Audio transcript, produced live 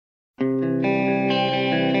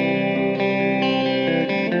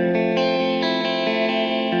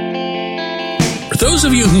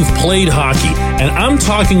those of you who've played hockey, and I'm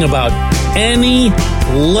talking about any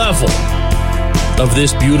level of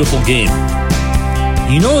this beautiful game,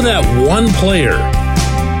 you know that one player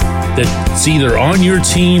that's either on your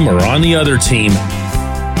team or on the other team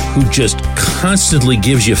who just constantly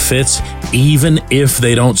gives you fits, even if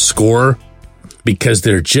they don't score, because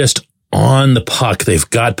they're just on the puck. They've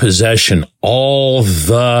got possession all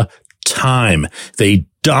the time. They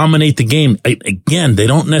dominate the game. Again, they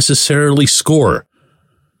don't necessarily score.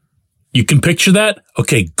 You can picture that?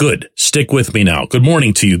 Okay, good. Stick with me now. Good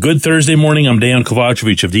morning to you. Good Thursday morning. I'm Dejan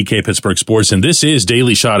Kovacevic of DK Pittsburgh Sports, and this is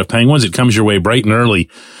Daily Shot of Penguins. It comes your way bright and early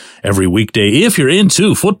every weekday. If you're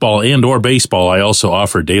into football and or baseball, I also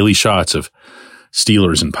offer daily shots of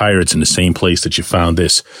Steelers and Pirates in the same place that you found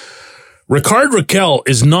this. Rakell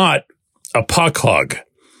is not a puck hog.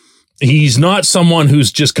 He's not someone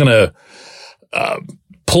who's just going to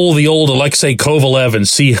pull the old Alexei Kovalev and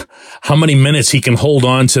see how many minutes he can hold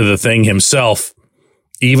on to the thing himself,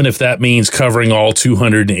 even if that means covering all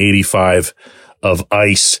 285 of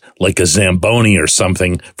ice like a Zamboni or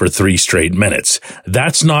something for 3 straight minutes.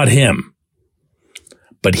 That's not him.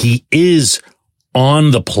 But he is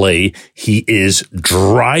on the play. He is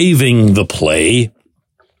driving the play.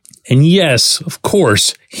 And yes, of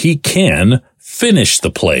course, he can finish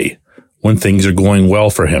the play when things are going well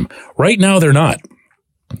for him. Right now, they're not.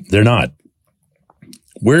 They're not.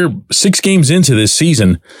 We're 6 games into this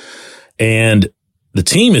season, and the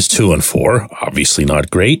team is 2-4, obviously not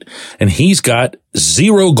great, and he's got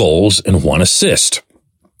 0 goals and 1 assist.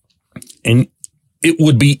 And it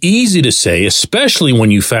would be easy to say, especially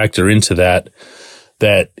when you factor into that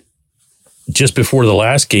just before the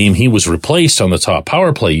last game, he was replaced on the top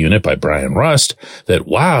power play unit by Brian Rust, that,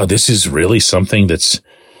 wow, this is really something that's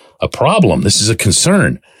a problem. This is a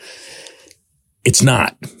concern. It's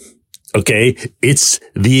not. Okay? It's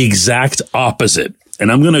the exact opposite.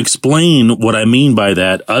 And I'm going to explain what I mean by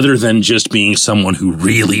that, other than just being someone who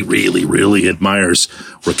really, really, really admires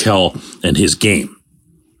Rakell and his game.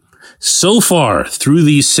 So far, through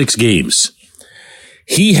these 6 games,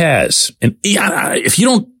 he has, and if you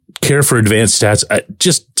don't care for advanced stats,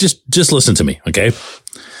 just listen to me, okay?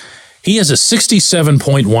 He has a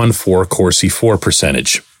 67.14 Corsi for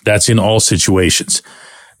percentage. That's in all situations.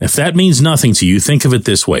 If that means nothing to you, think of it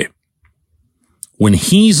this way. When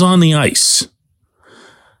he's on the ice,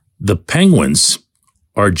 the Penguins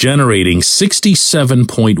are generating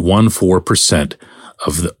 67.14%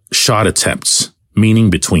 of the shot attempts, meaning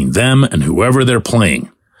between them and whoever they're playing.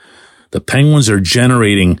 The Penguins are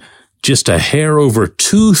generating just a hair over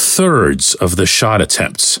 2/3 of the shot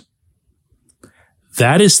attempts.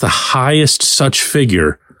 That is the highest such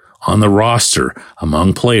figure on the roster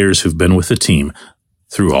among players who've been with the team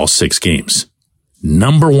through all 6 games.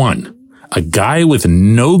 Number 1, a guy with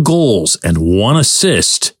no goals and 1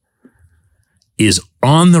 assist is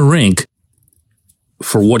on the rink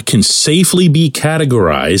for what can safely be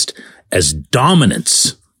categorized as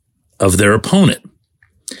dominance of their opponent.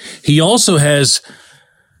 He also has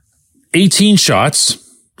 18 shots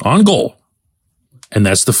on goal, and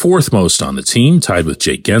that's the 4th most on the team, tied with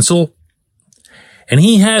Jake Gensel. And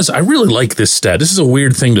he has, I really like this stat. This is a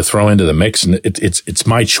weird thing to throw into the mix, and it's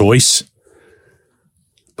my choice.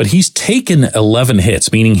 But he's taken 11 hits,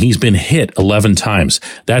 meaning he's been hit 11 times.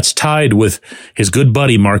 That's tied with his good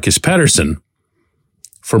buddy Marcus Pettersson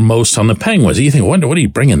for most on the Penguins. You think, what are you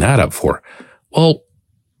bringing that up for? Well,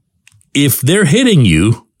 if they're hitting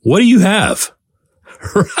you, what do you have?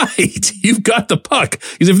 Right, you've got the puck.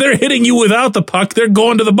 Because if they're hitting you without the puck, they're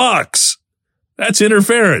going to the box. That's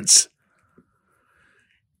interference.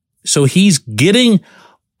 So he's getting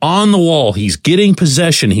on the wall. He's getting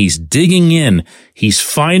possession. He's digging in. He's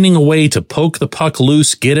finding a way to poke the puck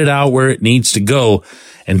loose, get it out where it needs to go,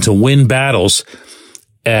 and to win battles,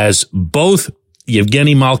 as both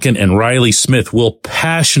Evgeny Malkin and Riley Smith will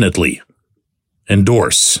passionately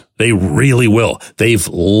endorse. They really will. They've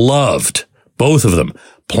loved, both of them,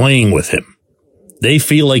 playing with him. They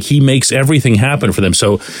feel like he makes everything happen for them.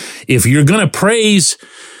 So if you're going to praise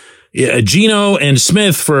Gino and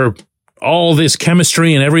Smith for all this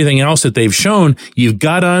chemistry and everything else that they've shown, you've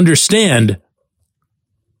got to understand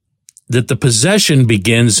that the possession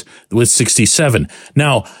begins with 67.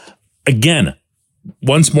 Now, again,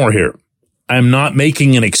 once more here, I'm not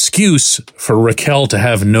making an excuse for Rakell to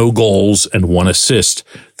have no goals and 1 assist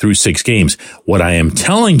through 6 games. What I am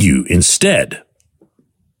telling you instead,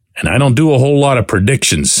 and I don't do a whole lot of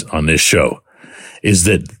predictions on this show, is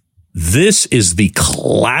that this is the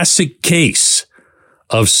classic case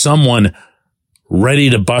of someone ready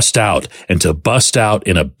to bust out, and to bust out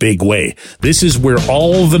in a big way. This is where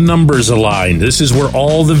all the numbers align. This is where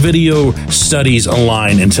all the video studies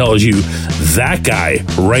align and tells you that guy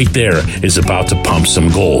right there is about to pump some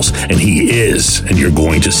goals. And he is. And you're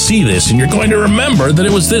going to see this, and you're going to remember that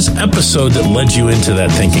it was this episode that led you into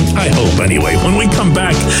that thinking. I hope, anyway. When we come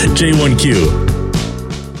back, J1Q.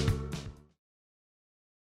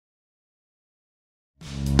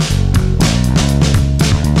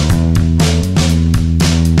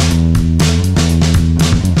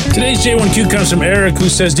 Today's J1Q comes from Eric, who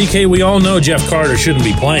says, DK, we all know Jeff Carter shouldn't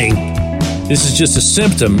be playing. This is just a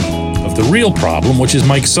symptom of the real problem, which is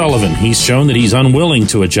Mike Sullivan. He's shown that he's unwilling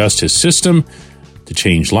to adjust his system, to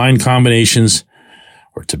change line combinations,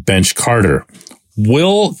 or to bench Carter.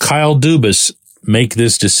 Will Kyle Dubas make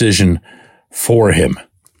this decision for him?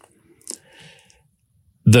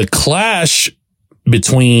 The clash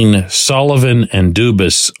between Sullivan and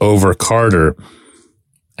Dubas over Carter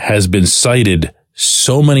has been cited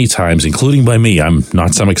so many times, including by me, I'm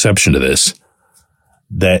not some exception to this,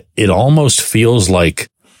 that it almost feels like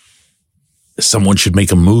someone should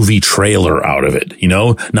make a movie trailer out of it. You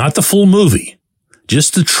know, not the full movie,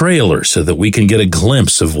 just the trailer so that we can get a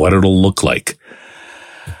glimpse of what it'll look like.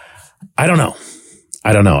 I don't know.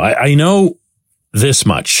 I know this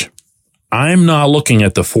much. I'm not looking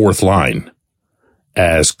at the fourth line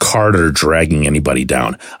as Carter dragging anybody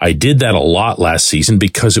down. I did that a lot last season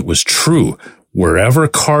because it was true. Wherever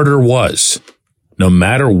Carter was, no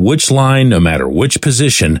matter which line, no matter which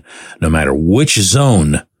position, no matter which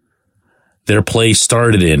zone their play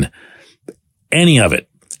started in, any of it,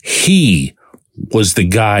 he was the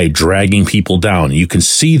guy dragging people down. You can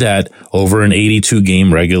see that over an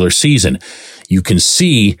 82-game regular season. You can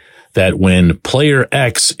see that when player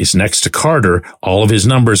X is next to Carter, all of his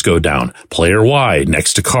numbers go down. Player Y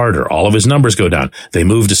next to Carter, all of his numbers go down. They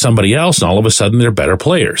move to somebody else, and all of a sudden they're better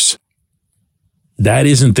players. That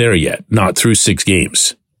isn't there yet, not through 6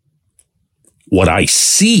 games. What I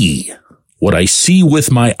see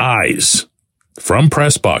with my eyes from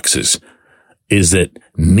press boxes is that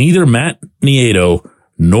neither Matt Nieto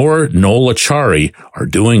nor Noel Acciari are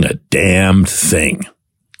doing a damned thing.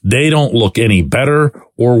 They don't look any better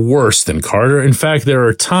or worse than Carter. In fact, there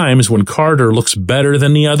are times when Carter looks better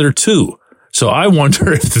than the other two. So I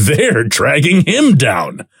wonder if they're dragging him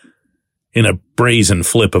down in a brazen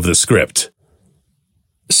flip of the script.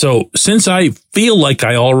 So since I feel like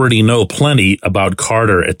I already know plenty about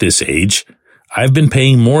Carter at this age, I've been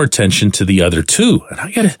paying more attention to the other two.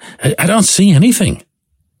 And I don't see anything.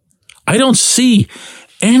 I don't see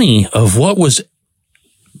any of what was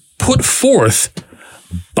put forth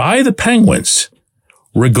by the Penguins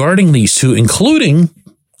regarding these two, including,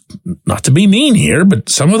 not to be mean here, but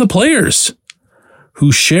some of the players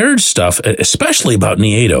who shared stuff, especially about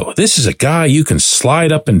Nieto. This is a guy you can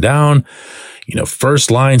slide up and down. You know,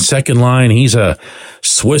 first line, second line, he's a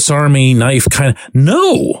Swiss Army knife kind of.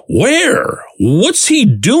 No, where? What's he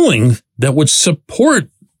doing that would support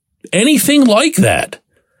anything like that?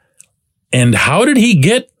 And how did he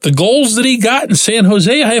get the goals that he got in San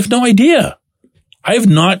Jose? I have no idea. I have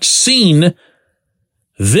not seen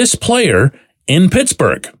this player in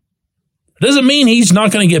Pittsburgh. Doesn't mean he's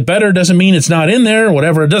not going to get better. Doesn't mean it's not in there or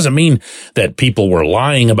whatever. It doesn't mean that people were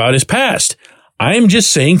lying about his past. I'm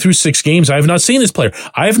just saying through 6 games, I have not seen this player.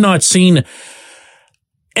 I have not seen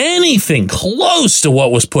anything close to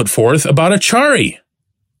what was put forth about Acciari.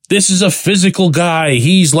 This is a physical guy.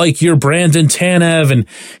 He's like your Brandon Tanev, and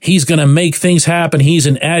he's going to make things happen. He's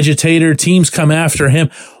an agitator. Teams come after him.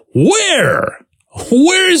 Where's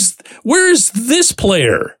this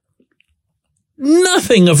player?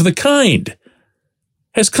 Nothing of the kind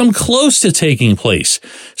has come close to taking place.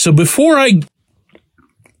 So before I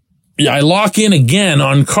lock in again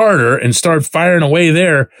on Carter and start firing away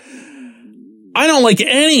there, I don't like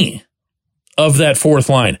any of that fourth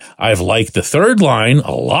line. I've liked the third line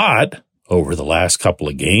a lot over the last couple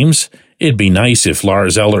of games. It'd be nice if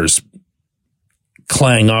Lars Eller's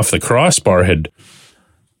clang off the crossbar had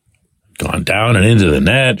gone down and into the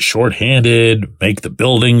net, shorthanded, make the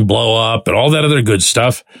building blow up, and all that other good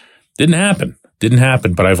stuff. Didn't happen,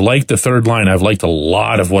 but I've liked the third line. I've liked a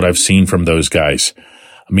lot of what I've seen from those guys,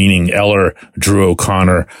 meaning Eller, Drew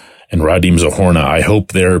O'Connor, and Radim Zohorna. I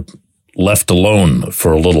hope they're left alone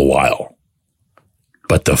for a little while.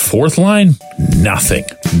 But the fourth line, nothing,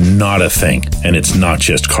 not a thing. And it's not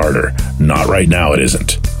just Carter. Not right now, it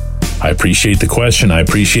isn't. I appreciate the question. I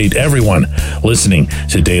appreciate everyone listening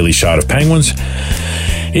to Daily Shot of Penguins.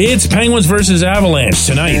 It's Penguins versus Avalanche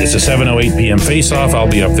tonight. It's a 7:08 p.m. face-off. I'll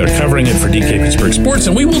be up there covering it for DK Pittsburgh Sports,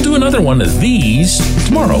 and we will do another one of these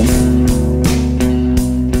tomorrow.